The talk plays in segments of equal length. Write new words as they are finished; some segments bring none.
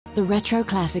The Retro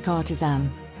Classic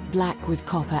Artisan, black with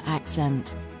copper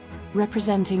accent,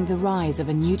 representing the rise of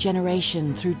a new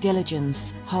generation through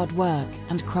diligence, hard work,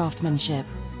 and craftsmanship.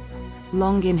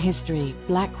 Long in history,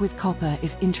 black with copper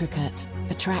is intricate,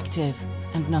 attractive,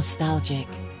 and nostalgic.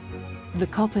 The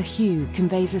copper hue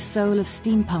conveys a soul of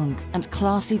steampunk and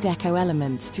classy deco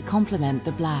elements to complement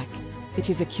the black. It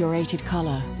is a curated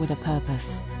color with a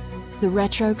purpose. The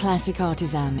Retro Classic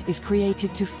Artisan is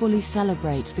created to fully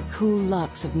celebrate the cool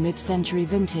looks of mid-century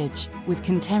vintage with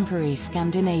contemporary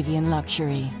Scandinavian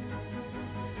luxury.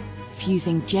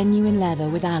 Fusing genuine leather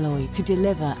with alloy to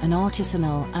deliver an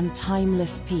artisanal and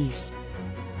timeless piece.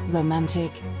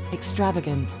 Romantic,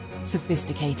 extravagant,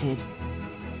 sophisticated.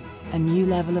 A new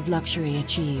level of luxury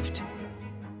achieved.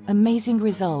 Amazing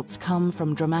results come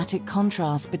from dramatic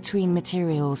contrast between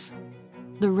materials.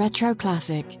 The Retro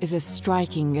Classic is as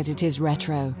striking as it is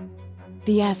retro.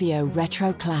 The AZIO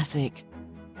Retro Classic.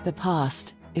 The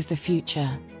past is the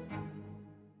future.